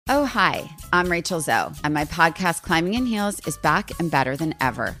Oh, hi, I'm Rachel Zoe, and my podcast, Climbing in Heels, is back and better than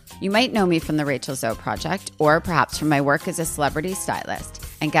ever. You might know me from the Rachel Zoe Project, or perhaps from my work as a celebrity stylist.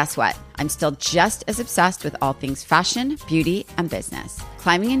 And guess what? I'm still just as obsessed with all things fashion, beauty, and business.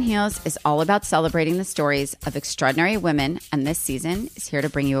 Climbing in Heels is all about celebrating the stories of extraordinary women, and this season is here to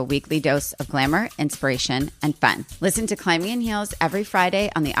bring you a weekly dose of glamour, inspiration, and fun. Listen to Climbing in Heels every Friday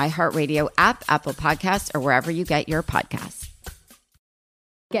on the iHeartRadio app, Apple Podcasts, or wherever you get your podcasts.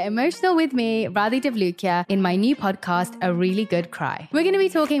 Get emotional with me, Radhi Devlukia, in my new podcast, A Really Good Cry. We're going to be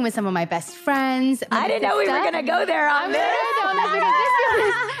talking with some of my best friends. I didn't know we were going to go there on this.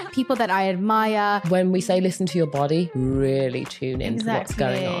 People that I admire. When we say listen to your body, really tune into what's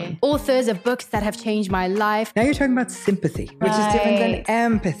going on. Authors of books that have changed my life. Now you're talking about sympathy, which is different than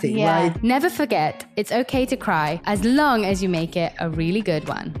empathy, right? Never forget, it's okay to cry as long as you make it a really good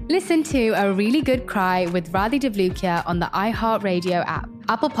one. Listen to A Really Good Cry with Radhi Devlukia on the iHeartRadio app,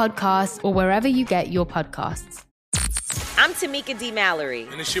 Apple Podcasts, or wherever you get your podcasts. I'm Tamika D. Mallory.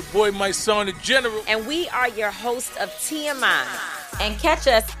 And it's your boy, my son, the General. And we are your hosts of TMI. And catch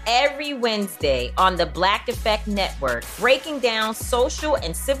us every Wednesday on the Black Effect Network, breaking down social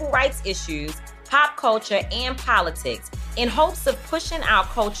and civil rights issues, pop culture, and politics in hopes of pushing our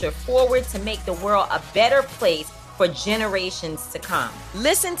culture forward to make the world a better place for generations to come.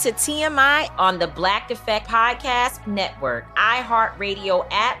 Listen to TMI on the Black Effect Podcast Network, iHeartRadio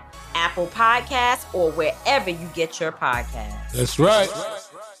app, Apple Podcasts, or wherever you get your podcasts. That's right.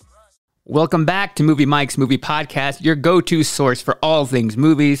 Welcome back to Movie Mike's Movie Podcast, your go-to source for all things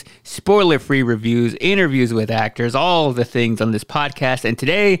movies, spoiler-free reviews, interviews with actors, all the things on this podcast. And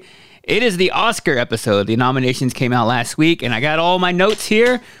today, it is the Oscar episode. The nominations came out last week, and I got all my notes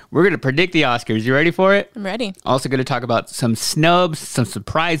here. We're going to predict the Oscars. You ready for it? I'm ready. Also going to talk about some snubs, some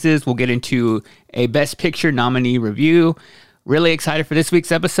surprises. We'll get into a Best Picture nominee review. Really excited for this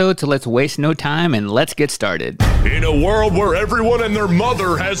week's episode, so let's waste no time and let's get started. In a world where everyone and their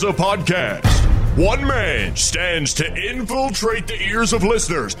mother has a podcast, one man stands to infiltrate the ears of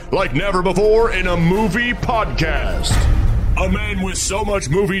listeners like never before in a movie podcast. A man with so much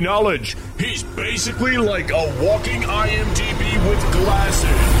movie knowledge, he's basically like a walking IMDb with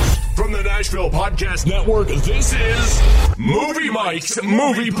glasses. From the Nashville Podcast Network, this is Movie Mike's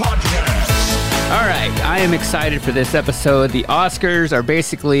Movie Podcast. All right, I am excited for this episode. The Oscars are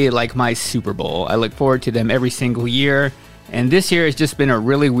basically like my Super Bowl. I look forward to them every single year. And this year has just been a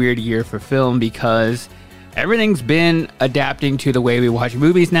really weird year for film because everything's been adapting to the way we watch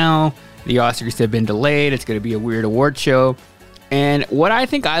movies now. The Oscars have been delayed. It's going to be a weird award show. And what I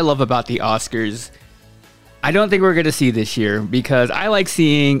think I love about the Oscars, I don't think we're going to see this year because I like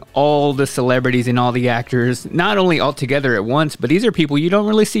seeing all the celebrities and all the actors, not only all together at once, but these are people you don't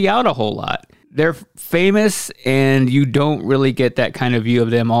really see out a whole lot. They're famous and you don't really get that kind of view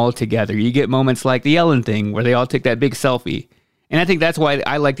of them all together. You get moments like the Ellen thing where they all took that big selfie. And I think that's why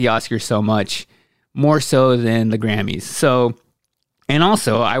I like the Oscars so much, more so than the Grammys. And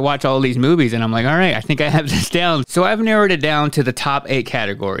also, I watch all these movies and I'm like, all right, I think I have this down. So I've narrowed it down to the top 8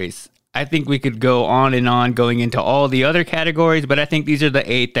 categories. I think we could go on and on going into all the other categories, but I think these are the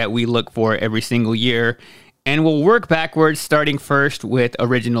 8 that we look for every single year. And we'll work backwards, starting first with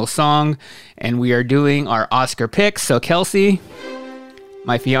original song. And we are doing our Oscar picks. So Kelsey,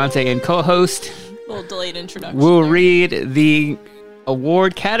 my fiance and co-host, A little delayed introduction. will read the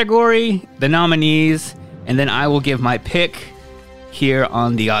award category, the nominees, and then I will give my pick here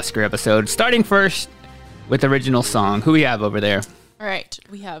on the Oscar episode. Starting first with original song. Who we have over there? All right,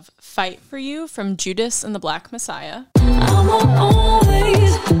 we have Fight for You from Judas and the Black Messiah. I will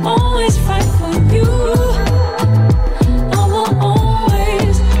always fight for you. I will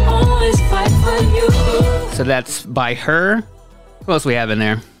always fight for you. So that's by her. Who else we have in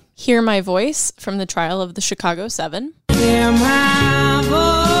there? Hear My Voice from The Trial of the Chicago 7. Hear my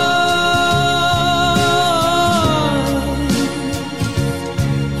voice.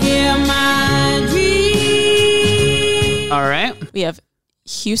 Hear my dream. All right. We have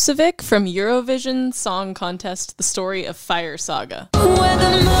Husavik from Eurovision Song Contest, The Story of Fire Saga. Where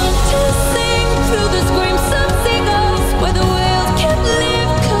the mountains sing through the screams of seagulls, where the whales can't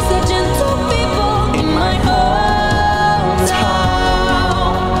live 'cause they're gentle people in my hometown.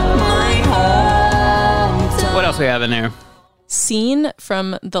 What else we have in there? Scene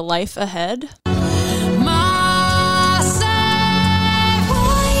from The Life Ahead.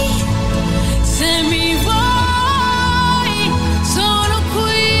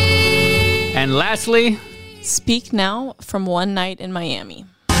 And lastly, Speak Now from One Night in Miami.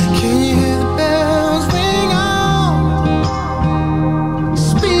 Can you hear the bells ring out?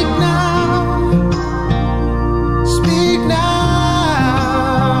 Speak now. Speak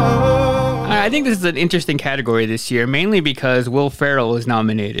now. Yeah, I think this is an interesting category this year, mainly because Will Ferrell is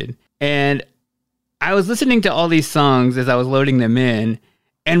nominated. And I was listening to all these songs as I was loading them in,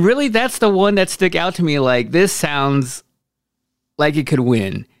 and really that's the one that stuck out to me. Like, this sounds like it could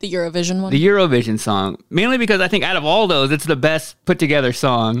win. The Eurovision one? The Eurovision song. Mainly because I think out of all those, it's the best put together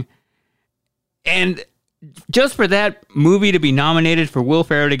song. And just for that movie to be nominated, for Will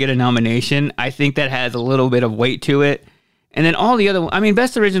Ferrell to get a nomination, I think that has a little bit of weight to it. And then all the other, I mean,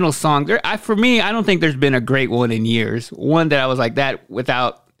 best original song, for me, I don't think there's been a great one in years. One that I was like, that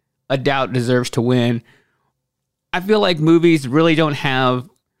without a doubt deserves to win. I feel like movies really don't have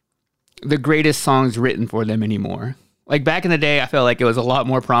the greatest songs written for them anymore. Like back in the day, I felt like it was a lot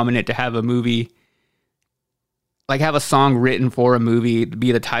more prominent to have a movie, like have a song written for a movie,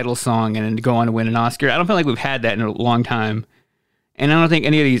 be the title song, and then go on to win an Oscar. I don't feel like we've had that in a long time. And I don't think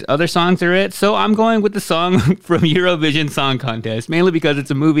any of these other songs are it. So I'm going with the song from Eurovision Song Contest, mainly because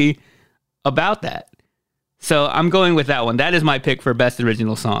it's a movie about that. So I'm going with that one. That is my pick for Best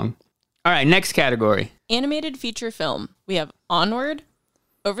Original Song. All right, next category. Animated feature film. We have Onward,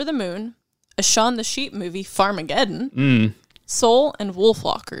 Over the Moon, a Shaun the Sheep movie, Farmageddon, Soul, and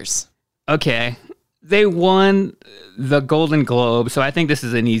Wolfwalkers. Okay. They won the Golden Globe, so I think this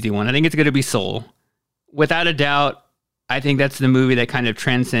is an easy one. I think it's going to be Soul. Without a doubt, I think that's the movie that kind of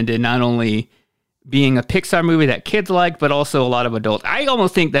transcended not only being a Pixar movie that kids like, but also a lot of adults. I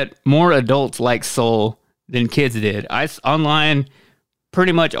almost think that more adults like Soul than kids did. Online,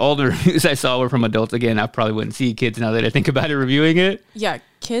 pretty much all the reviews I saw were from adults. Again, I probably wouldn't see kids now that I think about it reviewing it. Yeah,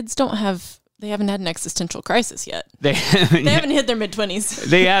 kids they haven't had an existential crisis yet. They haven't hit their mid-20s.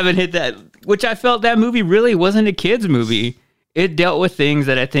 They haven't hit that, which I felt that movie really wasn't a kid's movie. It dealt with things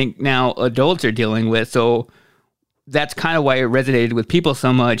that I think now adults are dealing with. So that's kind of why it resonated with people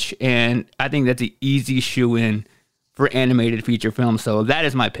so much. And I think that's an easy shoe-in for animated feature film. So that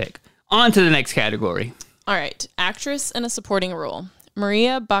is my pick. On to the next category. All right. Actress in a supporting role.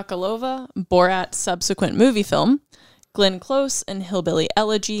 Maria Bakalova, Borat subsequent movie film. Glenn Close in Hillbilly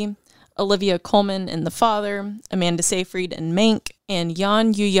Elegy. Olivia Colman in The Father. Amanda Seyfried in Mank. And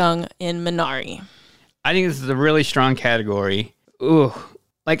Yan Yu-young in Minari. I think this is a really strong category. Ooh,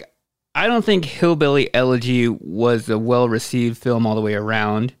 like, I don't think Hillbilly Elegy was a well-received film all the way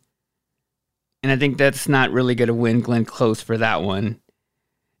around. And I think that's not really going to win Glenn Close for that one.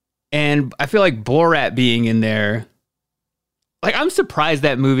 And I feel like Borat being in there, like, I'm surprised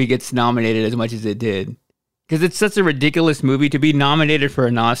that movie gets nominated as much as it did. Because it's such a ridiculous movie to be nominated for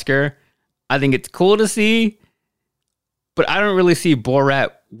an Oscar. I think it's cool to see, but I don't really see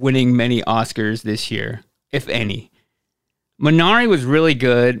Borat winning many Oscars this year, if any. Minari was really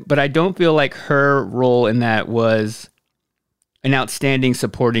good, but I don't feel like her role in that was an outstanding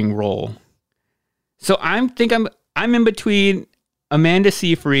supporting role. So I'm in between Amanda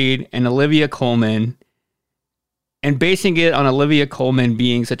Seyfried and Olivia Colman, and basing it on Olivia Colman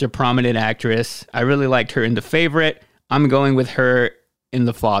being such a prominent actress. I really liked her in The Favorite. I'm going with her in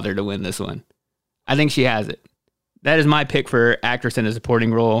The Father to win this one. I think she has it. That is my pick for actress in a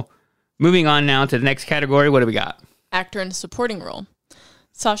supporting role. Moving on now to the next category. What do we got? Actor in a supporting role.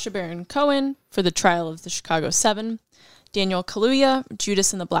 Sacha Baron Cohen for The Trial of the Chicago 7. Daniel Kaluuya,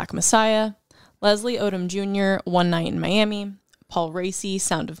 Judas and the Black Messiah. Leslie Odom Jr., One Night in Miami. Paul Raci,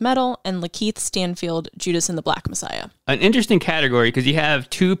 Sound of Metal. And Lakeith Stanfield, Judas and the Black Messiah. An interesting category because you have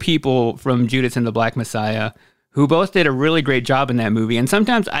two people from Judas and the Black Messiah who both did a really great job in that movie. And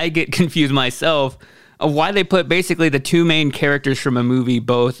sometimes I get confused myself of why they put basically the two main characters from a movie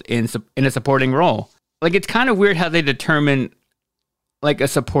both in a supporting role. Like, it's kind of weird how they determine like a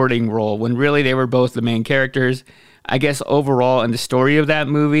supporting role when really they were both the main characters. I guess overall in the story of that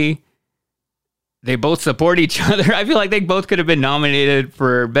movie, they both support each other. I feel like they both could have been nominated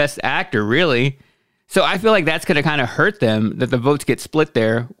for Best Actor, really. So I feel like that's going to kind of hurt them, that the votes get split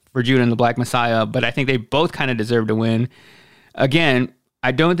there for Judas and the Black Messiah. But I think they both kind of deserve to win. Again,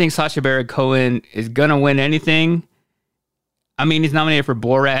 I don't think Sacha Baron Cohen is going to win anything. I mean, he's nominated for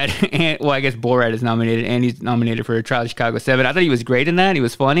Borat. And, well, I guess Borat is nominated, and he's nominated for Trial of Chicago 7. I thought he was great in that. He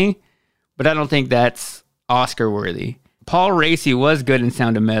was funny. But I don't think that's Oscar-worthy. Paul Raci was good in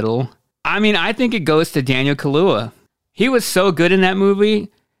Sound of Metal. I mean, I think it goes to Daniel Kaluuya. He was so good in that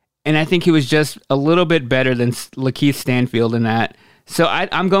movie, and I think he was just a little bit better than Lakeith Stanfield in that. So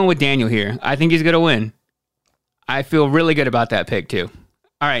I'm going with Daniel here. I think he's going to win. I feel really good about that pick, too.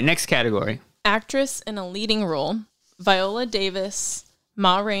 All right, next category. Actress in a leading role. Viola Davis,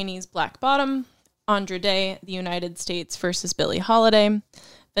 Ma Rainey's Black Bottom. Andra Day, The United States versus Billie Holiday.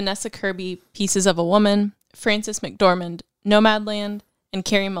 Vanessa Kirby, Pieces of a Woman. Frances McDormand, Nomadland. And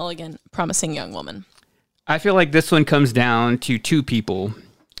Carey Mulligan, Promising Young Woman. I feel like this one comes down to two people.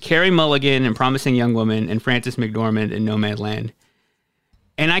 Carey Mulligan in Promising Young Woman, and Frances McDormand in Nomadland.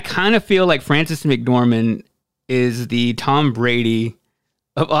 And I kind of feel like Frances McDormand is the Tom Brady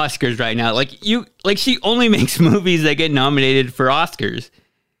of Oscars right now. Like she only makes movies that get nominated for Oscars.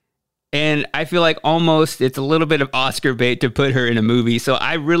 And I feel like almost it's a little bit of Oscar bait to put her in a movie. So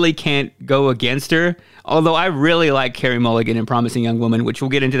I really can't go against her. Although I really like Carey Mulligan in Promising Young Woman, which we'll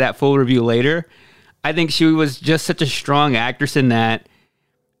get into that full review later. I think she was just such a strong actress in that.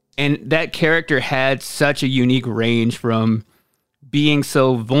 And that character had such a unique range from being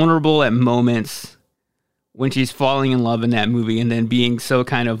so vulnerable at moments when she's falling in love in that movie, and then being so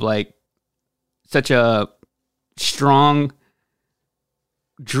kind of like such a strong,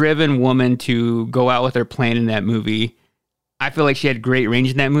 driven woman to go out with her plan in that movie. I feel like she had great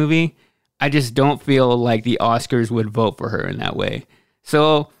range in that movie. I just don't feel like the Oscars would vote for her in that way.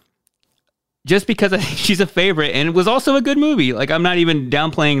 So just because I think she's a favorite, and it was also a good movie. Like, I'm not even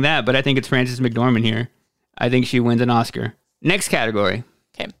downplaying that, but I think it's Frances McDormand here. I think she wins an Oscar. Next category.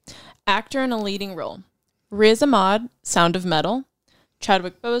 Okay. Actor in a leading role. Riz Ahmed, Sound of Metal.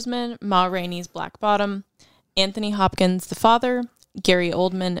 Chadwick Boseman, Ma Rainey's Black Bottom. Anthony Hopkins, The Father. Gary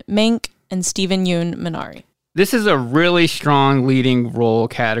Oldman, Mank. And Stephen Yeun, Minari. This is a really strong leading role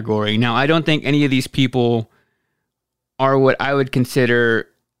category. Now, I don't think any of these people are what I would consider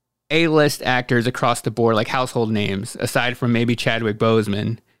A-list actors across the board, like household names, aside from maybe Chadwick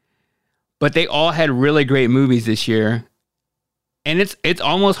Boseman. But they all had really great movies this year. And it's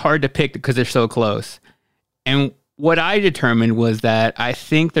almost hard to pick because they're so close. And what I determined was that I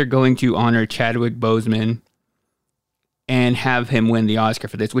think they're going to honor Chadwick Boseman and have him win the Oscar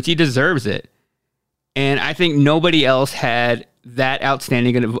for this, which he deserves it. And I think nobody else had that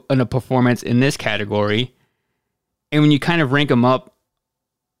outstanding in a performance in this category. And when you kind of rank them up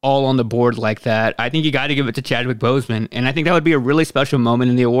all on the board like that, I think you got to give it to Chadwick Boseman. And I think that would be a really special moment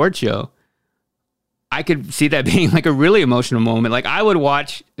in the award show. I could see that being like a really emotional moment. Like, I would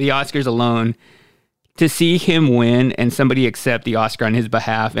watch the Oscars alone to see him win and somebody accept the Oscar on his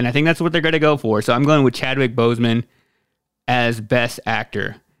behalf. And I think that's what they're going to go for. So I'm going with Chadwick Boseman as Best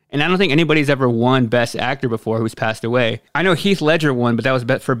Actor. And I don't think anybody's ever won Best Actor before who's passed away. I know Heath Ledger won, but that was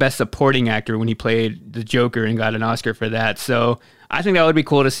for Best Supporting Actor when he played the Joker and got an Oscar for that. So I think that would be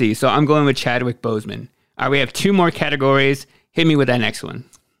cool to see. So I'm going with Chadwick Boseman. All right, we have 2 more categories. Hit me with that next one.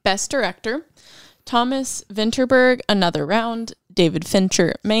 Best Director. Thomas Vinterberg, Another Round. David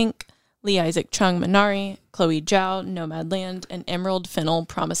Fincher, Mank. Lee Isaac Chung, Minari. Chloe Zhao, Nomadland. And Emerald Fennell,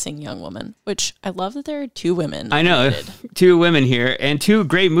 Promising Young Woman. Which I love that there are 2 women. I know, 2 women here and 2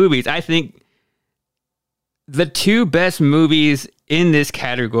 great movies. I think the 2 best movies in this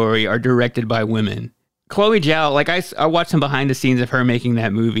category are directed by women. Chloe Zhao, like I watched some behind the scenes of her making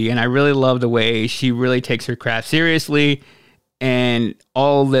that movie, and I really love the way she really takes her craft seriously and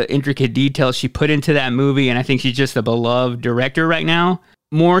all the intricate details she put into that movie. And I think she's just a beloved director right now,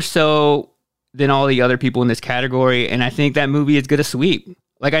 more so than all the other people in this category. And I think that movie is going to sweep.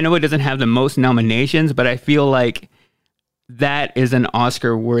 Like, I know it doesn't have the most nominations, but I feel like that is an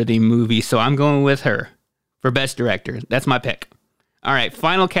Oscar-worthy movie. So I'm going with her for Best Director. That's my pick. All right,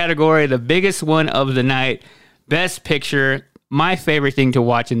 final category, the biggest one of the night, Best Picture. My favorite thing to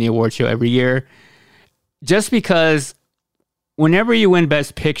watch in the award show every year. Just because whenever you win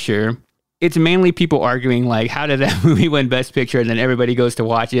Best Picture, it's mainly people arguing, like, how did that movie win Best Picture? And then everybody goes to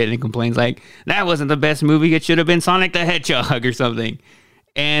watch it and complains, like, that wasn't the best movie. It should have been Sonic the Hedgehog or something.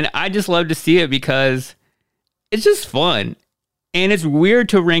 And I just love to see it because it's just fun. And it's weird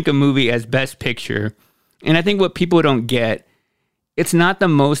to rank a movie as Best Picture. And I think what people don't get, it's not the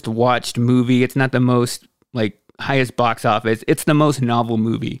most watched movie. It's not the most, like, highest box office. It's the most novel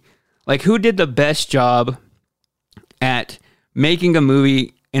movie. Like, who did the best job at making a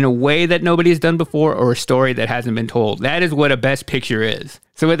movie in a way that nobody's done before, or a story that hasn't been told? That is what a Best Picture is.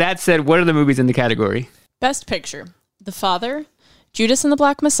 So with that said, what are the movies in the category? Best Picture. The Father, Judas and the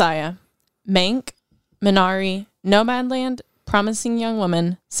Black Messiah, Mank, Minari, Nomadland, Promising Young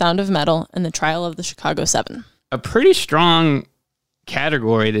Woman, Sound of Metal, and The Trial of the Chicago 7. A pretty strong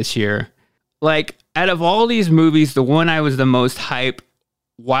category this year. Like, out of all these movies, the one I was the most hype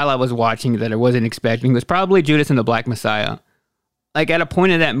while I was watching that I wasn't expecting was probably Judas and the Black Messiah. Like, at a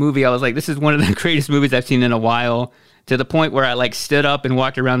point in that movie, I was like, this is one of the greatest movies I've seen in a while, to the point where I, like, stood up and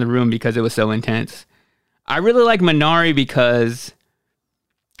walked around the room because it was so intense. I really like Minari because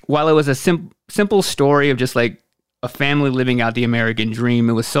while it was a simple story of just, like, a family living out the American dream,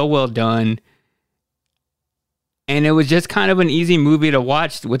 it was so well done. And it was just kind of an easy movie to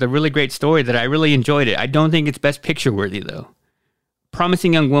watch with a really great story that I really enjoyed it. I don't think it's Best Picture worthy, though.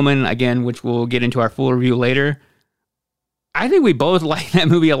 Promising Young Woman, again, which we'll get into our full review later, I think we both liked that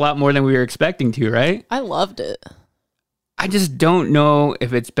movie a lot more than we were expecting to, right? I loved it. I just don't know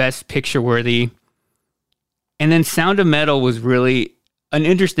if it's Best Picture worthy. And then Sound of Metal was really an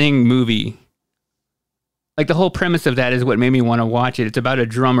interesting movie. Like, the whole premise of that is what made me want to watch it. It's about a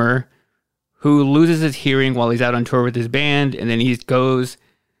drummer who loses his hearing while he's out on tour with his band, and then he goes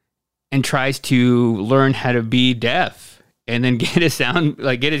and tries to learn how to be deaf and then get his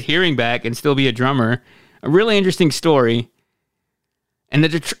hearing back and still be a drummer. A really interesting story. And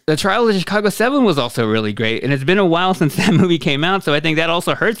the Trial of the Chicago 7 was also really great. And it's been a while since that movie came out, so I think that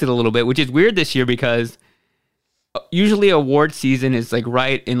also hurts it a little bit, which is weird this year because usually award season is like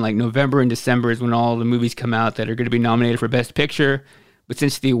right in like November and December is when all the movies come out that are going to be nominated for Best Picture. But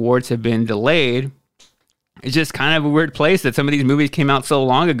since the awards have been delayed, it's just kind of a weird place that some of these movies came out so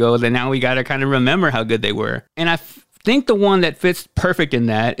long ago that now we got to kind of remember how good they were. And I think the one that fits perfect in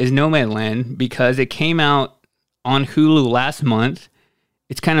that is Nomadland because it came out on Hulu last month.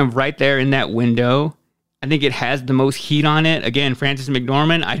 It's kind of right there in that window. I think it has the most heat on it. Again, Frances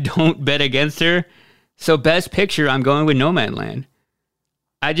McDormand, I don't bet against her. So Best Picture, I'm going with Nomadland.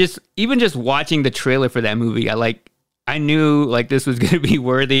 Even just watching the trailer for that movie, I knew like this was going to be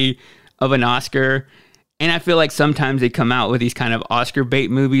worthy of an Oscar. And I feel like sometimes they come out with these kind of Oscar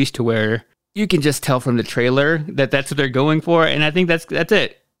bait movies to where you can just tell from the trailer that that's what they're going for. And I think that's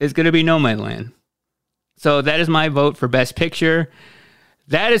it. It's going to be Nomadland. So that is my vote for Best Picture.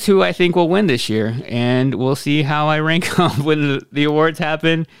 That is who I think will win this year. And we'll see how I rank up when the awards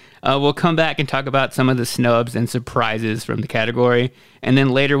happen. We'll come back and talk about some of the snubs and surprises from the category. And then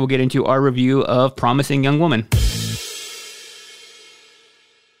later we'll get into our review of Promising Young Woman.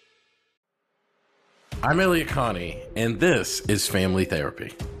 I'm Elliot Connie, and this is Family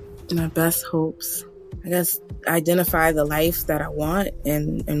Therapy. My best hopes, I guess, identify the life that I want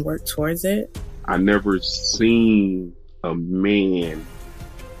and work towards it. I never seen a man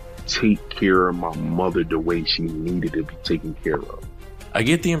take care of my mother the way she needed to be taken care of. I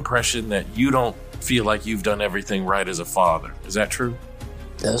get the impression that you don't feel like you've done everything right as a father. Is that true?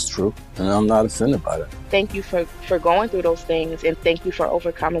 That's true, and I'm not offended by that. Thank you for going through those things, and thank you for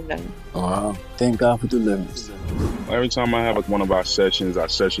overcoming them. Wow. Thank God for deliverance. Every time I have one of our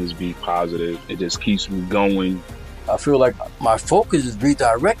sessions be positive. It just keeps me going. I feel like my focus is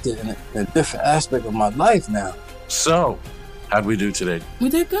redirected in a different aspect of my life now. So, how'd we do today? We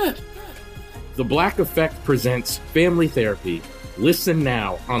did good. The Black Effect presents Family Therapy. Listen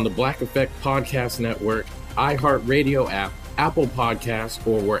now on the Black Effect Podcast Network, iHeartRadio app, Apple Podcasts,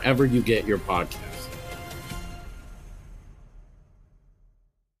 or wherever you get your podcasts.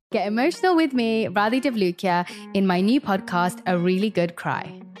 Get emotional with me, Radhi Devlukia, in my new podcast, A Really Good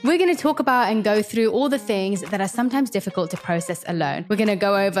Cry. We're going to talk about and go through all the things that are sometimes difficult to process alone. We're going to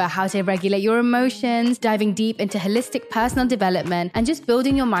go over how to regulate your emotions, diving deep into holistic personal development, and just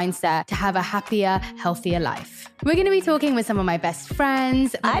building your mindset to have a happier, healthier life. We're going to be talking with some of my best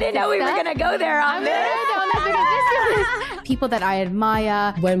friends. I didn't know we were going to go there on this. People that I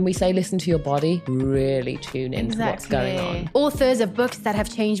admire. When we say listen to your body, really tune into what's going on. Authors of books that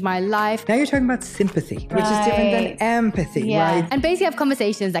have changed my life. Now you're talking about sympathy, which is different than empathy, right? And basically have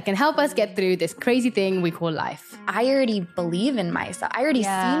conversations that can help us get through this crazy thing we call life. I already believe in myself. I already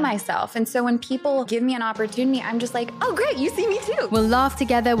see myself. And so when people give me an opportunity, I'm just like, oh, great, you see me too. We'll laugh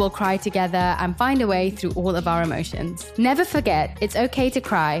together, we'll cry together, and find a way through all of our emotions. Never forget, it's okay to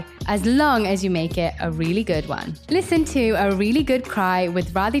cry, as long as you make it a really good one. Listen to A Really Good Cry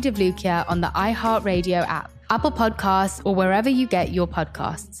with Radhi Devlukia on the iHeartRadio app, Apple Podcasts, or wherever you get your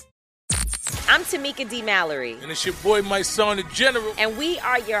podcasts. I'm Tamika D. Mallory. And it's your boy, my son, the General. And we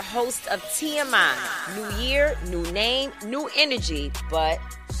are your hosts of TMI. New year, new name, new energy, but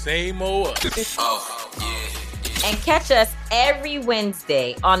same old us. And catch us every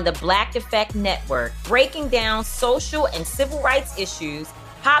Wednesday on the Black Effect Network, breaking down social and civil rights issues,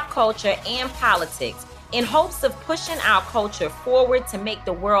 pop culture, and politics in hopes of pushing our culture forward to make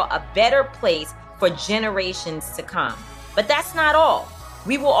the world a better place for generations to come. But that's not all.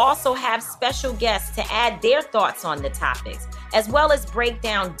 We will also have special guests to add their thoughts on the topics, as well as break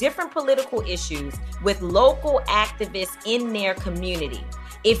down different political issues with local activists in their community.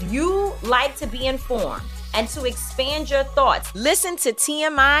 If you like to be informed and to expand your thoughts, listen to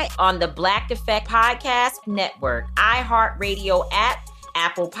TMI on the Black Effect Podcast Network, iHeartRadio app,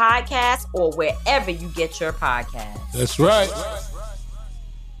 Apple Podcasts, or wherever you get your podcasts. That's right.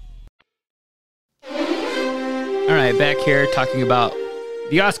 All right, back here talking about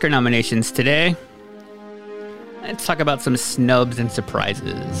the Oscar nominations today. Let's talk about some snubs and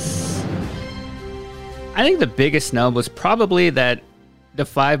surprises. I think the biggest snub was probably that The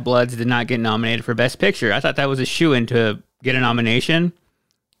Five Bloods did not get nominated for Best Picture. I thought that was a shoo-in to get a nomination.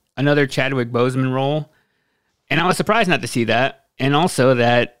 Another Chadwick Boseman role. And I was surprised not to see that. And also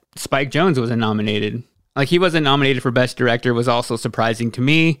that Spike Jonze wasn't nominated. Like, he wasn't nominated for Best Director was also surprising to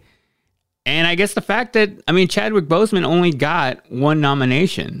me. And I guess the fact that, I mean, Chadwick Boseman only got one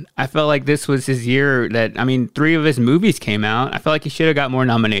nomination. I felt like this was his year that, I mean, 3 of his movies came out. I felt like he should have got more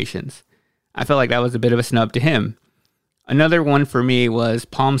nominations. I felt like that was a bit of a snub to him. Another one for me was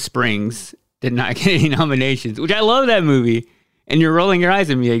Palm Springs. Did not get any nominations, which I love that movie. And you're rolling your eyes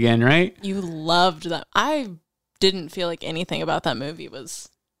at me again, right? You loved that. I didn't feel like anything about that movie was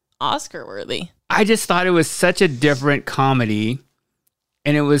Oscar worthy. I just thought it was such a different comedy.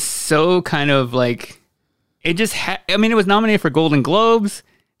 And it was so kind of like, it just I mean, it was nominated for Golden Globes.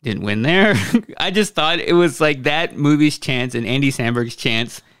 Didn't win there. I just thought it was like that movie's chance and Andy Samberg's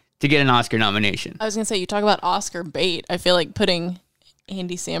chance to get an Oscar nomination. I was going to say, you talk about Oscar bait. I feel like putting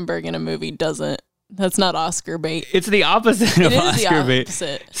Andy Samberg in a movie that's not Oscar bait. It's the opposite of Oscar bait.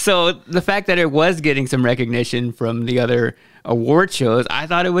 Opposite. So the fact that it was getting some recognition from the other award shows, I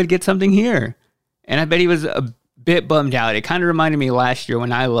thought it would get something here. And I bet he was a bit bummed out. It kind of reminded me last year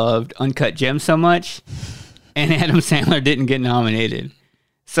when I loved Uncut Gems so much and Adam Sandler didn't get nominated.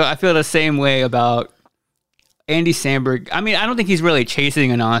 So I feel the same way about Andy Samberg. I mean, I don't think he's really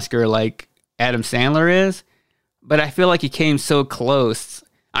chasing an Oscar like Adam Sandler is, but I feel like he came so close.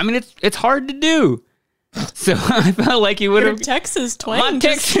 I mean, it's hard to do. So I felt like he would have. Texas twang. My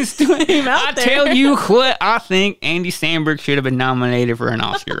Texas twang. I tell you what, I think Andy Samberg should have been nominated for an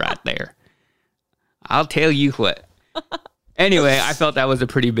Oscar right there. I'll tell you what. Anyway, I felt that was a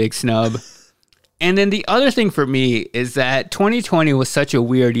pretty big snub. And then the other thing for me is that 2020 was such a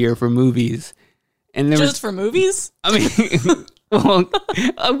weird year for movies. And for movies? I mean, well,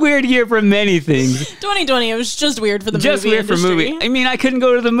 a weird year for many things. 2020, it was just weird for the movie industry. Just weird for movie. I mean, I couldn't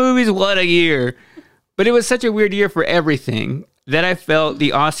go to the movies. What a year. But it was such a weird year for everything that I felt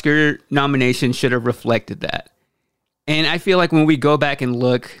the Oscar nomination should have reflected that. And I feel like when we go back and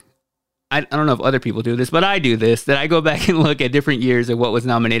look, I don't know if other people do this, but I do this, that I go back and look at different years of what was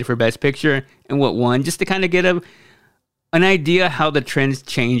nominated for Best Picture and what won, just to kind of get an idea how the trends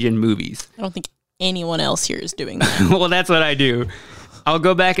change in movies. I don't think anyone else here is doing that. Well, that's what I do. I'll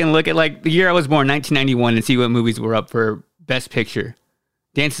go back and look at like the year I was born, 1991, and see what movies were up for Best Picture.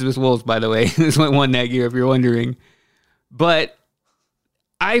 Dances with Wolves, by the way, is what won that year, if you're wondering. But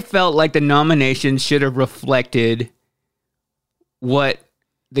I felt like the nominations should have reflected what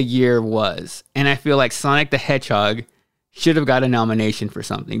the year was. And I feel like Sonic the Hedgehog should have got a nomination for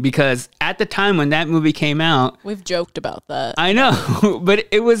something, because at the time when that movie came out, we've joked about that. I know, but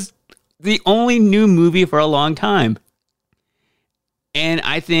it was the only new movie for a long time. And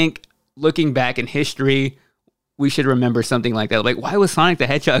I think looking back in history, we should remember something like that. Like, why was Sonic the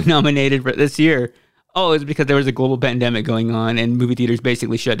Hedgehog nominated for this year? Oh, it's because there was a global pandemic going on and movie theaters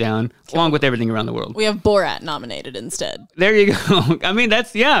basically shut down, along with everything around the world. We have Borat nominated instead. There you go. I mean,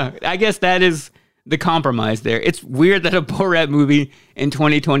 I guess that is the compromise there. It's weird that a Borat movie in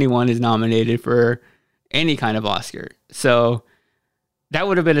 2021 is nominated for any kind of Oscar. So that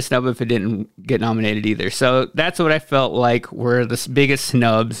would have been a snub if it didn't get nominated either. So that's what I felt like were the biggest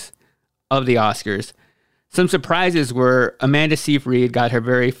snubs of the Oscars. Some surprises were Amanda Seyfried got her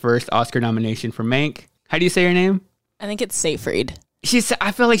very first Oscar nomination for Mank. How do you say her name? I think it's Seyfried.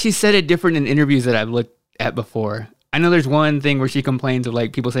 I feel like she said it different in interviews that I've looked at before. I know there's one thing where she complains of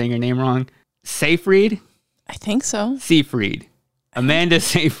like people saying her name wrong. Seyfried? I think so. Seyfried. Amanda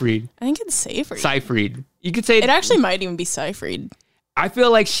Seyfried. I think it's Seyfried. Seyfried. You could say it actually might even be Seyfried. I feel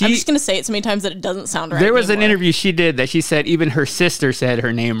like I'm just going to say it so many times that it doesn't sound right. There was anymore. an interview she did that she said even her sister said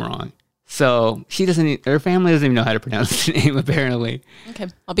her name wrong. So her family doesn't even know how to pronounce the name, apparently. Okay,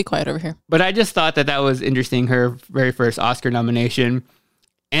 I'll be quiet over here. But I just thought that was interesting, her very first Oscar nomination.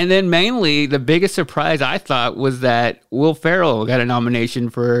 And then mainly, the biggest surprise I thought was that Will Ferrell got a nomination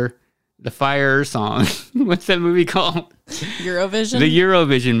for the Fire song. What's that movie called? Eurovision? The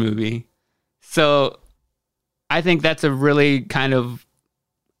Eurovision movie. So I think that's a really kind of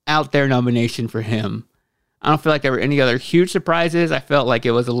out there nomination for him. I don't feel like there were any other huge surprises. I felt like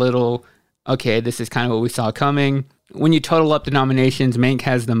it was a little, okay, this is kind of what we saw coming. When you total up the nominations, Mank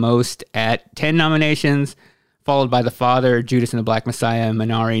has the most at 10 nominations, followed by The Father, Judas and the Black Messiah,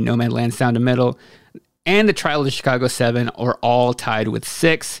 Minari, Nomadland, Sound of Metal, and The Trial of the Chicago 7 are all tied with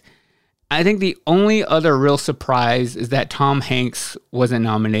 6. I think the only other real surprise is that Tom Hanks wasn't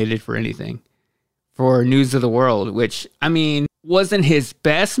nominated for anything for News of the World, which, I mean, wasn't his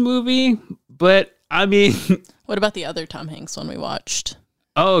best movie, but I mean... What about the other Tom Hanks one we watched?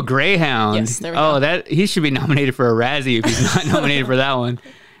 Oh, Greyhound. Yes, there we go. He should be nominated for a Razzie if he's not nominated for that one.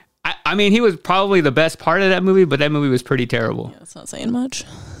 I mean, he was probably the best part of that movie, but that movie was pretty terrible. Yeah, that's not saying much.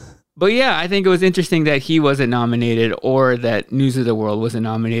 But yeah, I think it was interesting that he wasn't nominated or that News of the World wasn't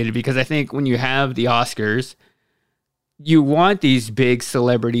nominated, because I think when you have the Oscars, you want these big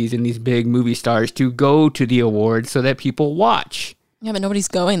celebrities and these big movie stars to go to the awards so that people watch. Yeah, but nobody's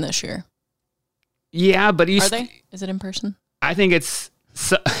going this year. Yeah, but Are they? Is it in person? I think it's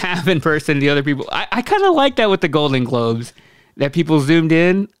half in person. The other people, I kind of like that with the Golden Globes, that people zoomed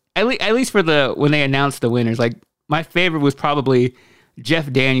in. At least for when they announced the winners. Like, my favorite was probably Jeff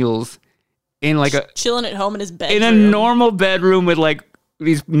Daniels in like chilling at home in his bedroom. In a normal bedroom with like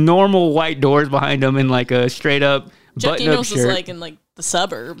these normal white doors behind him and like a straight up Jeff button-up Daniels shirt. was like in like the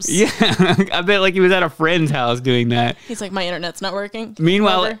suburbs. Yeah, I bet like he was at a friend's house doing that. He's like, my internet's not working.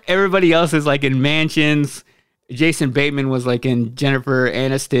 Meanwhile, everybody else is like in mansions. Jason Bateman was like in Jennifer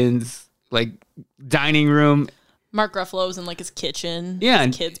Aniston's like dining room. Mark Ruffalo was in like his kitchen. Yeah,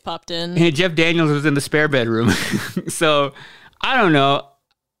 his kids popped in. And Jeff Daniels was in the spare bedroom. So I don't know.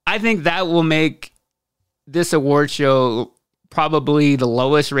 I think that will make this award show probably the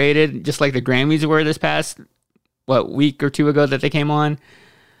lowest rated, just like the Grammys were this past week or two ago that they came on.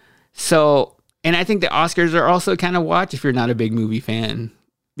 So, and I think the Oscars are also kind of watch if you're not a big movie fan,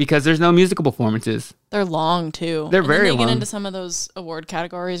 because there's no musical performances. They're long too. They're very long. They long. get into some of those award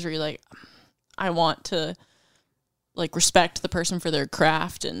categories where you're like, I want to like respect the person for their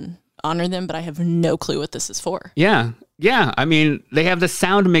craft and honor them, but I have no clue what this is for. Yeah. Yeah. I mean, they have the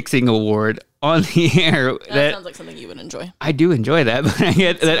sound mixing award on the air. That sounds like something you would enjoy. I do enjoy that, but I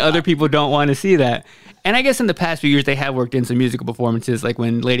get that other people don't want to see that. And I guess in the past few years, they have worked in some musical performances, like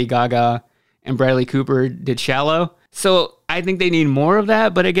when Lady Gaga and Bradley Cooper did Shallow. So I think they need more of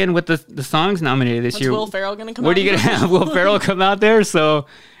that. But again, with the songs nominated this year, Will Ferrell going to come out? What are you going to have? Will Ferrell come out there? So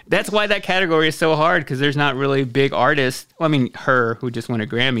that's why that category is so hard, because there's not really big artists. Well, I mean, her, who just won a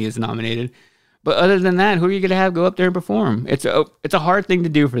Grammy, is nominated. But other than that, who are you going to have go up there and perform? It's a hard thing to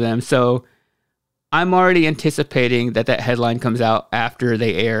do for them. So I'm already anticipating that headline comes out after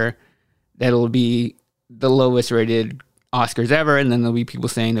they air. That'll be the lowest rated Oscars ever, and then there'll be people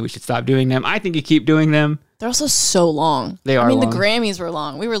saying that we should stop doing them. I think you keep doing them. They're also so long. They are. I mean, long. the Grammys were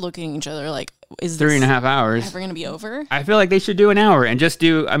long. We were looking at each other like, is 3.5 hours ever going to be over? I feel like they should do an hour and just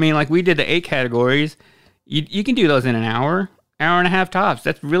do, I mean, like we did the 8 categories. You can do those in an hour and a half tops.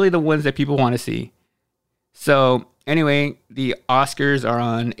 That's really the ones that people want to see. So anyway, the Oscars are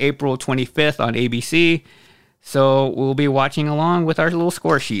on April 25th on ABC. So we'll be watching along with our little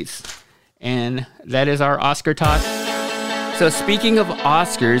score sheets. And that is our Oscar talk. So speaking of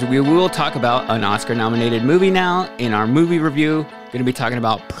Oscars, we will talk about an Oscar-nominated movie now in our movie review. Going to be talking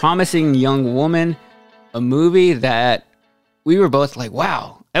about Promising Young Woman, a movie that we were both like,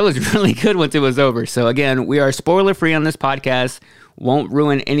 wow, that was really good once it was over. So again, we are spoiler-free on this podcast. Won't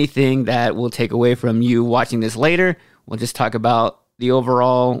ruin anything that will take away from you watching this later. We'll just talk about the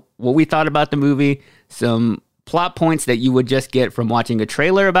overall, what we thought about the movie, some plot points that you would just get from watching a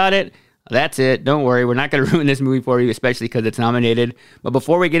trailer about it. That's it. Don't worry. We're not going to ruin this movie for you, especially because it's nominated. But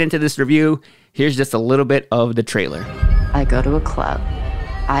before we get into this review, here's just a little bit of the trailer. I go to a club.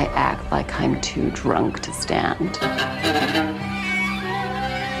 I act like I'm too drunk to stand.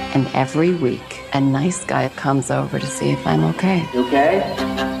 And every week, a nice guy comes over to see if I'm okay. You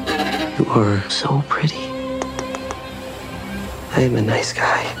okay? You are so pretty. I am a nice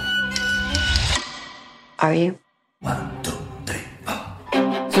guy. Are you?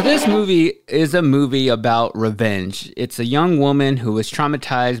 So this movie is a movie about revenge. It's a young woman who was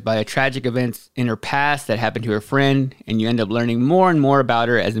traumatized by a tragic event in her past that happened to her friend, and you end up learning more and more about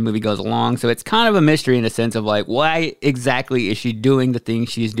her as the movie goes along. So it's kind of a mystery in a sense of like, why exactly is she doing the things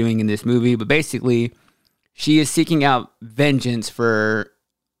she's doing in this movie? But basically, she is seeking out vengeance for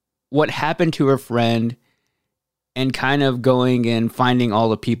what happened to her friend and kind of going and finding all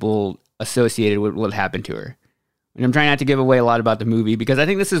the people associated with what happened to her. And I'm trying not to give away a lot about the movie because I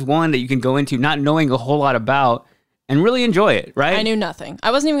think this is one that you can go into not knowing a whole lot about and really enjoy it, right? I knew nothing.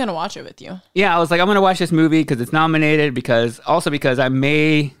 I wasn't even going to watch it with you. Yeah, I was like, I'm going to watch this movie because it's nominated, because I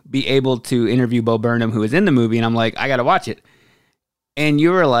may be able to interview Bo Burnham, who is in the movie, and I'm like, I got to watch it. And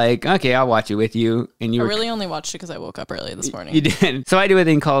you were like, okay, I'll watch it with you. And I really only watched it because I woke up early this morning. You did. So I do a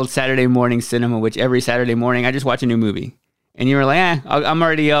thing called Saturday morning cinema, which every Saturday morning I just watch a new movie. And you were like, I'm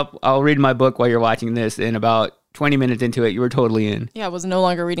already up. I'll read my book while you're watching this. And about 20 minutes into it, you were totally in. Yeah, I was no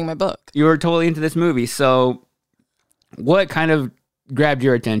longer reading my book. You were totally into this movie. So what kind of grabbed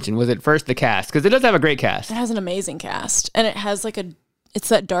your attention? Was it first the cast? Because it does have a great cast. It has an amazing cast. And it has it's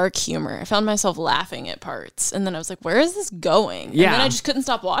that dark humor. I found myself laughing at parts. And then I was like, where is this going? Yeah. And then I just couldn't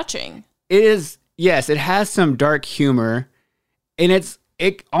stop watching. It is, yes, it has some dark humor. And it's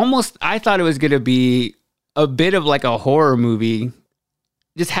I thought it was going to be a bit of like a horror movie.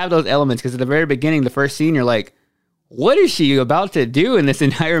 Just have those elements, because at the very beginning, the first scene, you're like, what is she about to do in this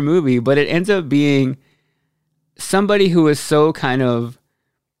entire movie? But it ends up being somebody who is so kind of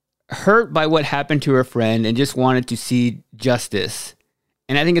hurt by what happened to her friend and just wanted to see justice.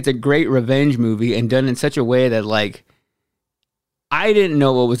 And I think it's a great revenge movie, and done in such a way that, like, I didn't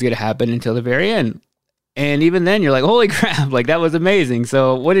know what was going to happen until the very end. And even then, you're like, holy crap, like, that was amazing.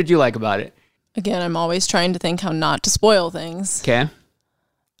 So what did you like about it? Again, I'm always trying to think how not to spoil things. Okay.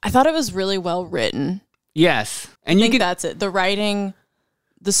 I thought it was really well written. Yes. And I think that's it. The writing,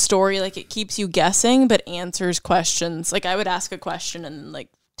 the story, like, it keeps you guessing, but answers questions. Like, I would ask a question and like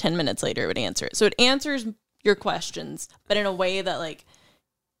 10 minutes later it would answer it. So it answers your questions, but in a way that like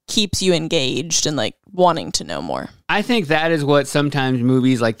keeps you engaged and like wanting to know more. I think that is what sometimes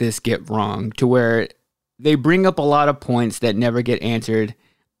movies like this get wrong, to where they bring up a lot of points that never get answered,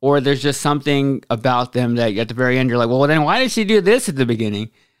 or there's just something about them that at the very end you're like, well, then why did she do this at the beginning?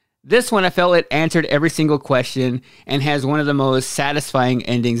 This one, I felt it answered every single question and has one of the most satisfying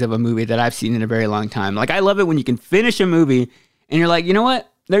endings of a movie that I've seen in a very long time. Like, I love it when you can finish a movie and you're like, you know what?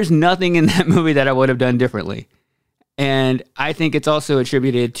 There's nothing in that movie that I would have done differently. And I think it's also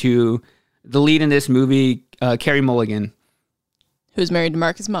attributed to the lead in this movie, Carey Mulligan. Who's married to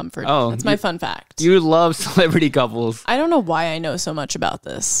Marcus Mumford. Oh, that's my fun fact. You love celebrity couples. I don't know why I know so much about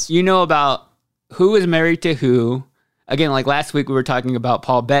this. You know about who is married to who. Again, like last week we were talking about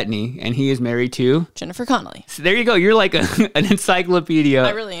Paul Bettany, and he is married to Jennifer Connelly. So there you go. You're like an encyclopedia.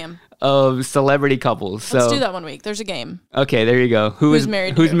 I really am. Of celebrity couples. Let's do that one week. There's a game. Okay, there you go. Who's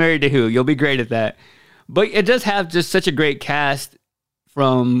married to who? You'll be great at that. But it does have just such a great cast,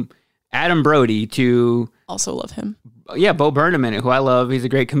 from Adam Brody to... Also love him. Yeah, Bo Burnham in it, who I love. He's a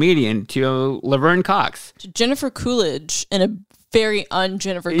great comedian. To Laverne Cox. To Jennifer Coolidge in a very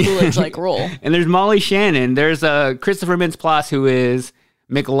un-Jennifer Coolidge-like role. And there's Molly Shannon. There's Christopher Mintz-Plasse, who is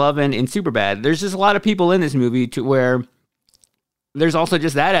McLovin in Superbad. There's just a lot of people in this movie to where there's also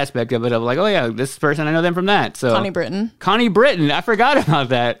just that aspect of it, of like, oh yeah, this person, I know them from that. So Connie Britton. I forgot about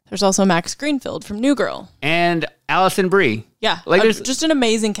that. There's also Max Greenfield from New Girl. And Allison Brie. Yeah, like there's just an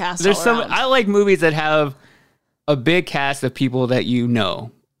amazing cast. There's I like movies that have a big cast of people that you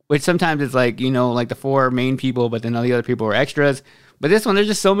know. Which sometimes it's like, you know, like the four main people, but then all the other people are extras. But this one, there's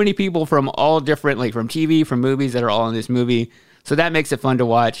just so many people from all different, like from TV, from movies, that are all in this movie. So that makes it fun to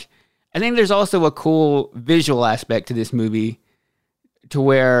watch. I think there's also a cool visual aspect to this movie, to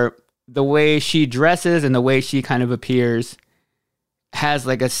where the way she dresses and the way she kind of appears has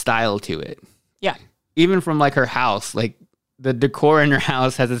like a style to it. Yeah. Even from like her house, like the decor in her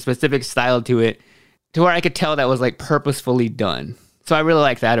house has a specific style to it, to where I could tell that was like purposefully done. So I really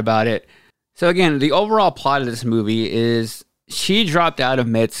like that about it. So again, the overall plot of this movie is she dropped out of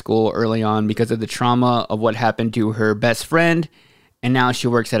med school early on because of the trauma of what happened to her best friend. And now she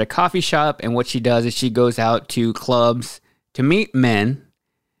works at a coffee shop. And what she does is she goes out to clubs to meet men.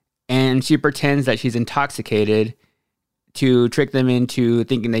 And she pretends that she's intoxicated to trick them into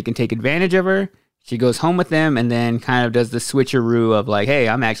thinking they can take advantage of her. She goes home with them and then kind of does the switcheroo of like, hey,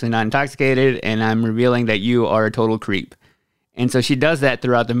 I'm actually not intoxicated. And I'm revealing that you are a total creep. And so she does that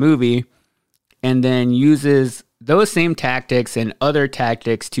throughout the movie, and then uses those same tactics and other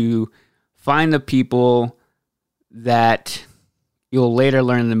tactics to find the people that you'll later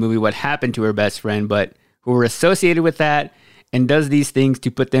learn in the movie what happened to her best friend, but who were associated with that, and does these things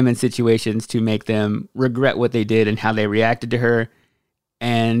to put them in situations to make them regret what they did and how they reacted to her,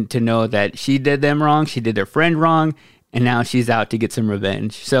 and to know that she did them wrong, she did their friend wrong, and now she's out to get some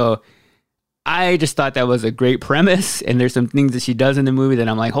revenge. So I just thought that was a great premise, and there's some things that she does in the movie that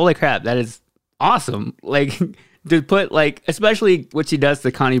I'm like, holy crap, that is awesome. Like, to put, like, especially what she does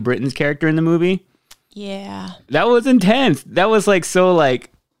to Connie Britton's character in the movie. Yeah. That was intense. That was, like, so, like,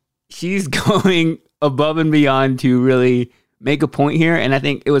 she's going above and beyond to really make a point here, and I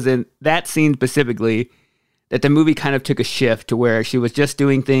think it was in that scene specifically that the movie kind of took a shift to where she was just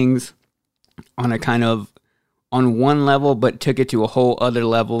doing things on a kind of on one level, but took it to a whole other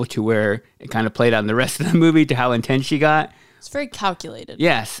level to where it kind of played out in the rest of the movie to how intense she got. It's very calculated.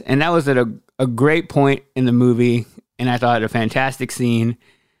 Yes, and that was at a great point in the movie, and I thought a fantastic scene.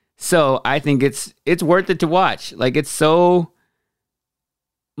 So I think it's worth it to watch. Like, it's so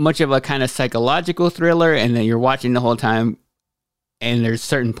much of a kind of psychological thriller, and then you're watching the whole time, and there's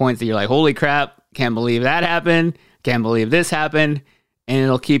certain points that you're like, holy crap, can't believe that happened, can't believe this happened. And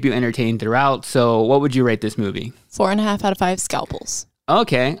it'll keep you entertained throughout. So what would you rate this movie? 4.5 out of 5 scalpels.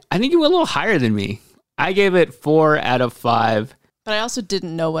 Okay. I think you went a little higher than me. I gave it 4 out of 5. But I also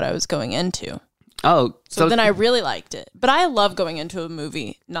didn't know what I was going into. Oh, so then I really liked it. But I love going into a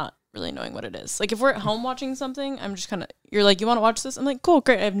movie not really knowing what it is. Like, if we're at home watching something, I'm just kind of, you're like, you want to watch this? I'm like, cool,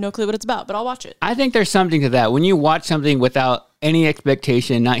 great. I have no clue what it's about, but I'll watch it. I think there's something to that. When you watch something without any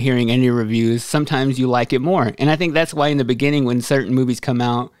expectation, not hearing any reviews, sometimes you like it more. And I think that's why in the beginning, when certain movies come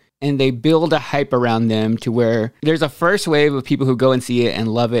out and they build a hype around them to where there's a first wave of people who go and see it and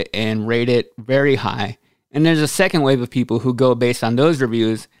love it and rate it very high. And there's a second wave of people who go based on those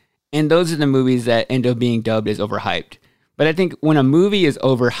reviews. And those are the movies that end up being dubbed as overhyped. But I think when a movie is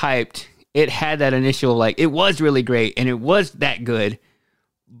overhyped, it had that initial, like, it was really great and it was that good,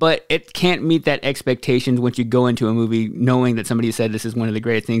 but it can't meet that expectations once you go into a movie knowing that somebody said this is one of the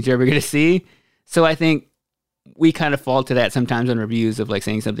greatest things you're ever going to see. So I think we kind of fall to that sometimes on reviews of like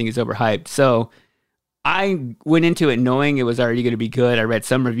saying something is overhyped. So I went into it knowing it was already going to be good. I read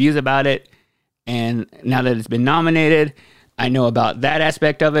some reviews about it, and now that it's been nominated, I know about that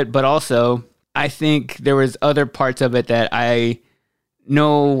aspect of it, but also I think there was other parts of it that I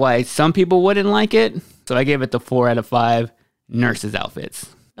know why some people wouldn't like it. So I gave it the 4 out of 5 nurses'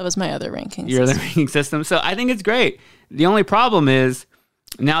 outfits. That was my other ranking Your other ranking system. So I think it's great. The only problem is,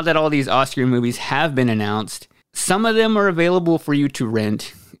 now that all these Oscar movies have been announced, some of them are available for you to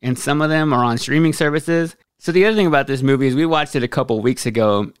rent, and some of them are on streaming services. So the other thing about this movie is we watched it a couple weeks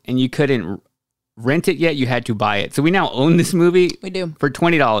ago, and you couldn't rent it yet. You had to buy it. So we now own this movie. We do. For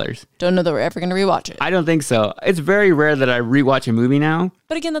 $20. Don't know that we're ever going to rewatch it. I don't think so. It's very rare that I rewatch a movie now.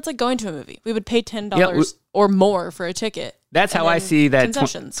 But again, that's like going to a movie. We would pay $10 or more for a ticket. That's how I see that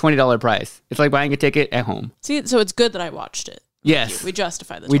 $20 price. It's like buying a ticket at home. See, so it's good that I watched it. Yes. We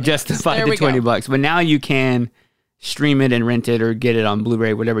justify the $20. We justify the $20. But now you can stream it and rent it or get it on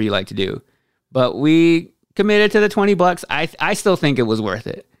Blu-ray, whatever you like to do. But we committed to the $20. I still think it was worth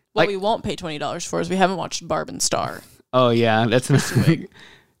it. What we won't pay $20 for is we haven't watched Barb and Star. Oh, yeah. That's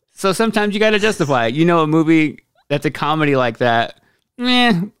so sometimes you got to justify it. You know, a movie that's a comedy like that,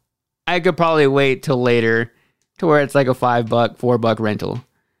 I could probably wait till later to where it's like a $5, $4 rental.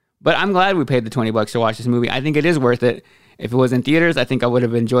 But I'm glad we paid the $20 to watch this movie. I think it is worth it. If it was in theaters, I think I would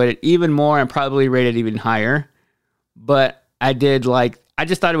have enjoyed it even more and probably rated even higher. But I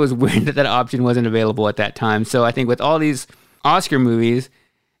just thought it was weird that option wasn't available at that time. So I think with all these Oscar movies,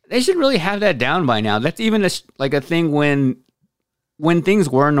 they should really have that down by now. That's even a thing when things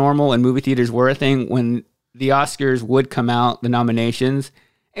were normal and movie theaters were a thing, when the Oscars would come out, the nominations,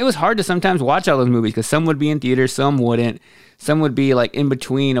 it was hard to sometimes watch all those movies because some would be in theaters, some wouldn't. Some would be like in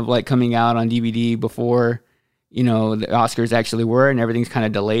between of like coming out on DVD before, you know, the Oscars actually were, and everything's kind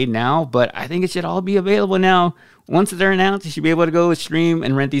of delayed now. But I think it should all be available now. Once they're announced, you should be able to go stream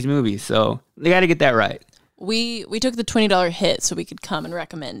and rent these movies. So they got to get that right. We took the $20 hit so we could come and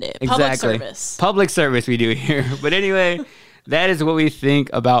recommend it. Exactly. Public service we do here. But anyway, that is what we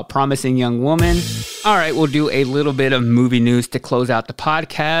think about Promising Young Woman. All right, we'll do a little bit of movie news to close out the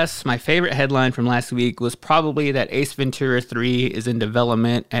podcast. My favorite headline from last week was probably that Ace Ventura 3 is in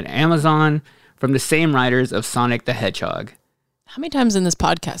development at Amazon from the same writers of Sonic the Hedgehog. How many times in this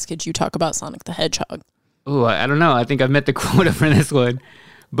podcast could you talk about Sonic the Hedgehog? Oh, I don't know. I think I've met the quota for this one.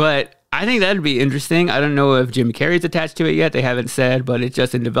 But I think that'd be interesting. I don't know if Jim Carrey's attached to it yet. They haven't said, but it's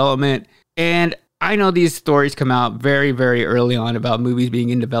just in development. And I know these stories come out very, very early on about movies being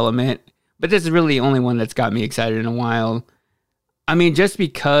in development, but this is really the only one that's got me excited in a while. I mean, just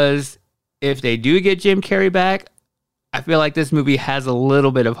because if they do get Jim Carrey back, I feel like this movie has a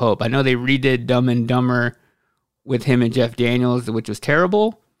little bit of hope. I know they redid Dumb and Dumber with him and Jeff Daniels, which was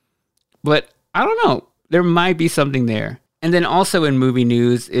terrible, but I don't know. There might be something there. And then also in movie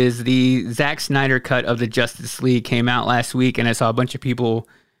news is the Zack Snyder cut of the Justice League came out last week, and I saw a bunch of people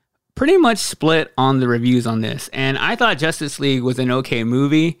pretty much split on the reviews on this. And I thought Justice League was an okay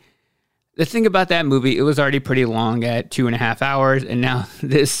movie. The thing about that movie, it was already pretty long at 2.5 hours, and now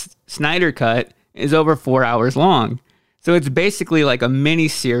this Snyder cut is over 4 hours long. So it's basically like a mini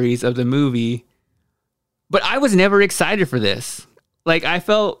series of the movie. But I was never excited for this. Like, I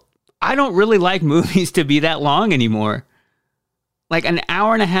don't really like movies to be that long anymore. Like, an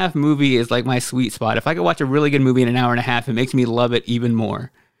hour and a half movie is like my sweet spot. If I could watch a really good movie in an hour and a half, it makes me love it even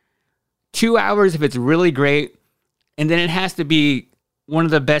more. 2 hours if it's really great, and then it has to be one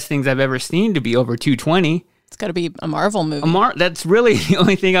of the best things I've ever seen to be over 220. It's got to be a Marvel movie. That's really the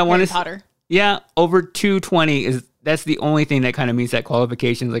only thing I want to. Harry Potter. Yeah, over 220 that's the only thing that kind of meets that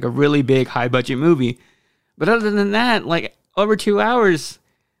qualification, like a really big high budget movie. But other than that, like over 2 hours,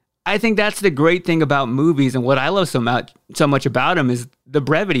 I think that's the great thing about movies, and what I love so much about them is the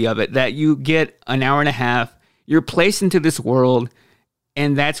brevity of it, that you get an hour and a half, you're placed into this world,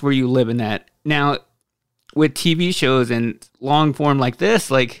 and that's where you live in that. Now, with TV shows and long form like this,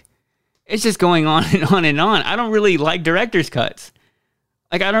 like, it's just going on and on and on. I don't really like director's cuts.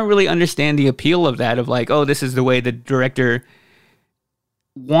 Like, I don't really understand the appeal of that, of like, oh, this is the way the director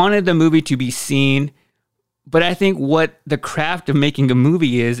wanted the movie to be seen. But I think what the craft of making a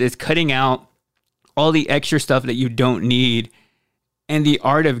movie is cutting out all the extra stuff that you don't need and the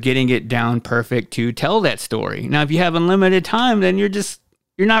art of getting it down perfect to tell that story. Now, if you have unlimited time, then you're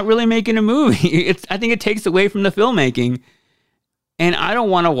not really making a movie. I think it takes away from the filmmaking. And I don't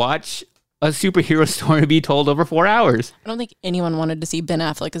want to watch a superhero story be told over 4 hours. I don't think anyone wanted to see Ben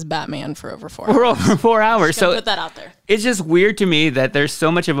Affleck as Batman for over 4 hours. For over 4 hours. So put that out there. It's just weird to me that there's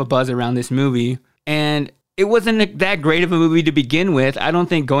so much of a buzz around this movie, and it wasn't that great of a movie to begin with. I don't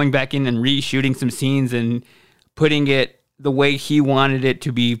think going back in and reshooting some scenes and putting it the way he wanted it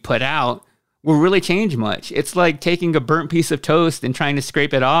to be put out will really change much. It's like taking a burnt piece of toast and trying to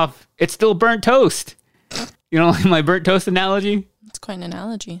scrape it off. It's still burnt toast. You know, like my burnt toast analogy? It's quite an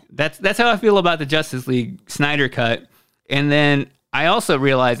analogy. That's how I feel about the Justice League Snyder cut. And then I also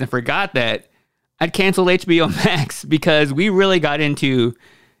realized and forgot that I'd canceled HBO Max because we really got into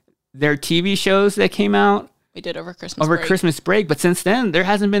their TV shows that came out. We did over Christmas break. But since then, there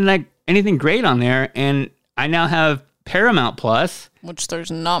hasn't been like anything great on there. And I now have Paramount Plus. Which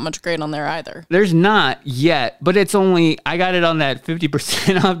there's not much great on there either. There's not yet, but I got it on that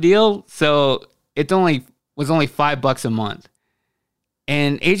 50% off deal. So it was only $5 a month.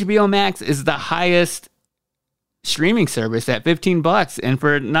 And HBO Max is the highest streaming service at $15. And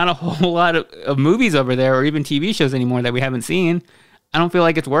for not a whole lot of movies over there or even TV shows anymore that we haven't seen, I don't feel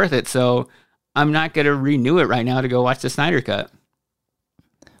like it's worth it. So I'm not going to renew it right now to go watch the Snyder Cut.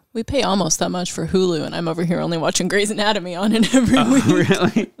 We pay almost that much for Hulu, and I'm over here only watching Grey's Anatomy on it every week.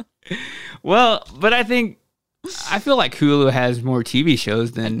 Really? Well, but I feel like Hulu has more TV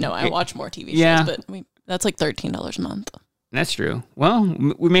shows than... No, I watch more TV shows, but that's like $13 a month. That's true. Well,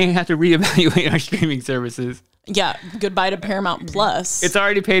 we may have to reevaluate our streaming services. Yeah, goodbye to Paramount Plus. It's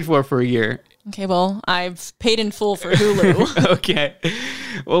already paid for a year. Okay, well, I've paid in full for Hulu. Okay.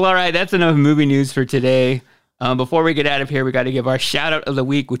 Well, all right, that's enough movie news for today. Before we get out of here, we got to give our shout out of the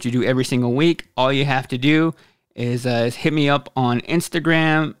week, which you do every single week. All you have to do is hit me up on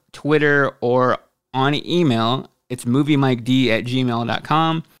Instagram, Twitter, or on email. It's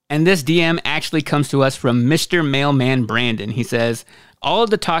moviemiked@gmail.com. And this DM actually comes to us from Mr. Mailman Brandon. He says, all of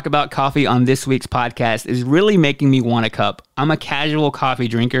the talk about coffee on this week's podcast is really making me want a cup. I'm a casual coffee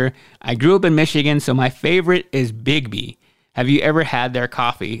drinker. I grew up in Michigan, so my favorite is Biggby. Have you ever had their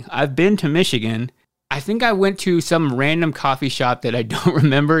coffee? I've been to Michigan. I think I went to some random coffee shop that I don't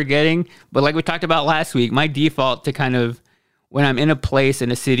remember getting. But like we talked about last week, my default to kind of, when I'm in a place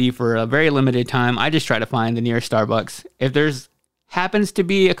in a city for a very limited time, I just try to find the nearest Starbucks. If there's happens to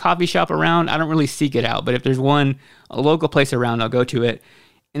be a coffee shop around, I don't really seek it out. But if there's a local place around, I'll go to it.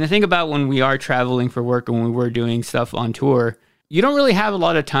 And the thing about when we are traveling for work and when we're doing stuff on tour, you don't really have a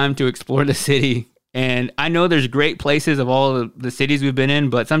lot of time to explore the city. And I know there's great places of all the cities we've been in,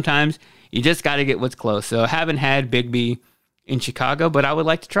 but sometimes you just got to get what's close. So I haven't had Biggby in Chicago, but I would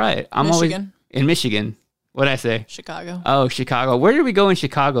like to try it. Always in Michigan. What'd I say? Chicago. Oh, Chicago. Where did we go in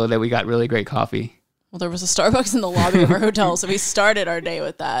Chicago that we got really great coffee? Well, there was a Starbucks in the lobby of our hotel, so we started our day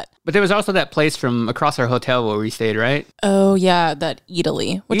with that. But there was also that place from across our hotel where we stayed, right? Oh, yeah, that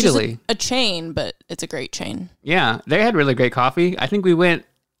Eataly, which is a chain, but it's a great chain. Yeah, they had really great coffee. I think we went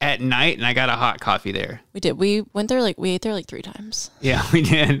at night, and I got a hot coffee there. We did. We ate there like 3 times. Yeah, we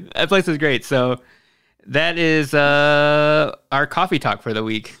did. That place was great. So that is our coffee talk for the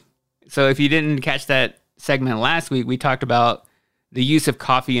week. So if you didn't catch that segment last week, we talked about the use of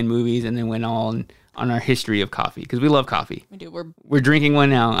coffee in movies and then went on our history of coffee because we love coffee. We do. We're drinking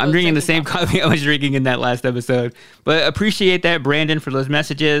one now. I'm drinking the same coffee I was drinking in that last episode. But appreciate that, Brandon, for those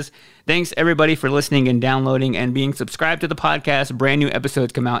messages. Thanks, everybody, for listening and downloading and being subscribed to the podcast. Brand new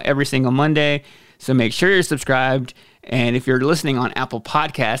episodes come out every single Monday. So make sure you're subscribed. And if you're listening on Apple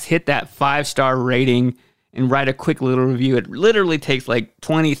Podcasts, hit that 5-star rating and write a quick little review. It literally takes like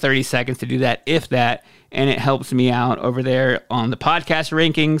 20, 30 seconds to do that, if that. And it helps me out over there on the podcast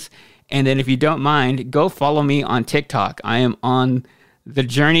rankings. And then if you don't mind, go follow me on TikTok. I am on the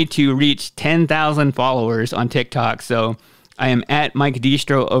journey to reach 10,000 followers on TikTok. So I am at Mike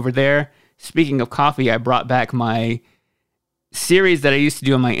Distro over there. Speaking of coffee, I brought back my series that I used to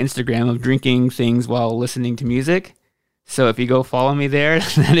do on my Instagram of drinking things while listening to music. So if you go follow me there,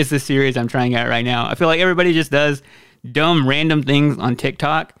 that is the series I'm trying out right now. I feel like everybody just does dumb, random things on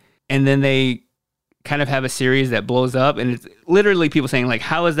TikTok, and then they kind of have a series that blows up, and it's literally people saying like,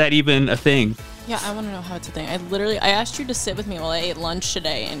 how is that even a thing? Yeah, I want to know how it's a thing. I asked you to sit with me while I ate lunch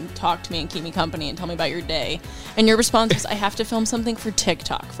today and talk to me and keep me company and tell me about your day. And your response was, I have to film something for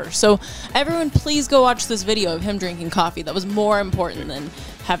TikTok first. So everyone, please go watch this video of him drinking coffee. That was more important than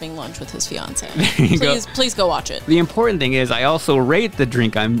having lunch with his fiance. Please go watch it. The important thing is I also rate the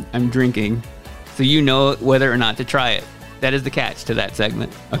drink I'm drinking, so you know whether or not to try it. That is the catch to that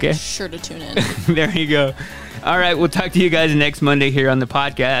segment. Okay? Be sure to tune in. There you go. All right, we'll talk to you guys next Monday here on the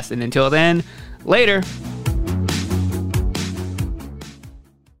podcast. And until then, later.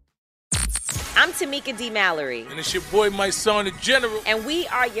 I'm Tamika D. Mallory. And it's your boy, my son, the General. And we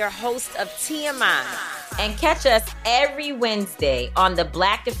are your hosts of TMI. And catch us every Wednesday on the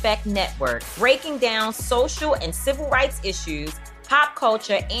Black Effect Network, breaking down social and civil rights issues, pop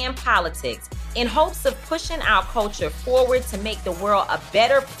culture, and politics in hopes of pushing our culture forward to make the world a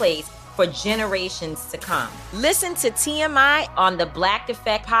better place for generations to come. Listen to TMI on the Black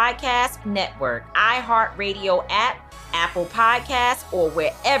Effect Podcast Network, iHeartRadio app, Apple Podcasts, or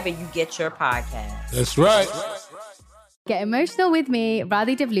wherever you get your podcasts. That's right. Get emotional with me,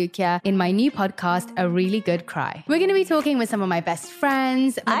 Radhi Devlukia, in my new podcast, A Really Good Cry. We're going to be talking with some of my best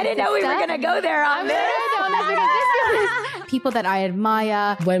friends. I didn't know we were going to go there on this. People that I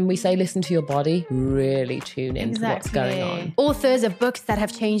admire. When we say listen to your body, really tune into what's going on. Authors of books that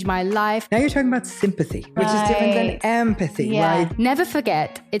have changed my life. Now you're talking about sympathy, which is different than empathy, right? Never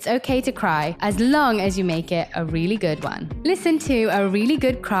forget, it's okay to cry as long as you make it a really good one. Listen to A Really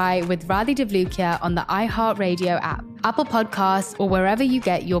Good Cry with Radhi Devlukia on the iHeartRadio app, Apple Podcasts, or wherever you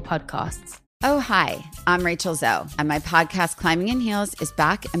get your podcasts. Oh, hi, I'm Rachel Zoe, and my podcast, Climbing in Heels, is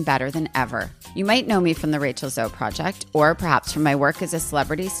back and better than ever. You might know me from the Rachel Zoe Project, or perhaps from my work as a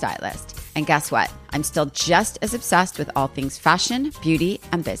celebrity stylist. And guess what? I'm still just as obsessed with all things fashion, beauty,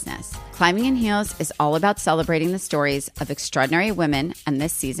 and business. Climbing in Heels is all about celebrating the stories of extraordinary women, and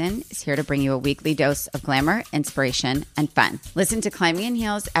this season is here to bring you a weekly dose of glamour, inspiration, and fun. Listen to Climbing in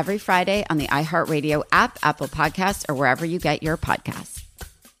Heels every Friday on the iHeartRadio app, Apple Podcasts, or wherever you get your podcasts.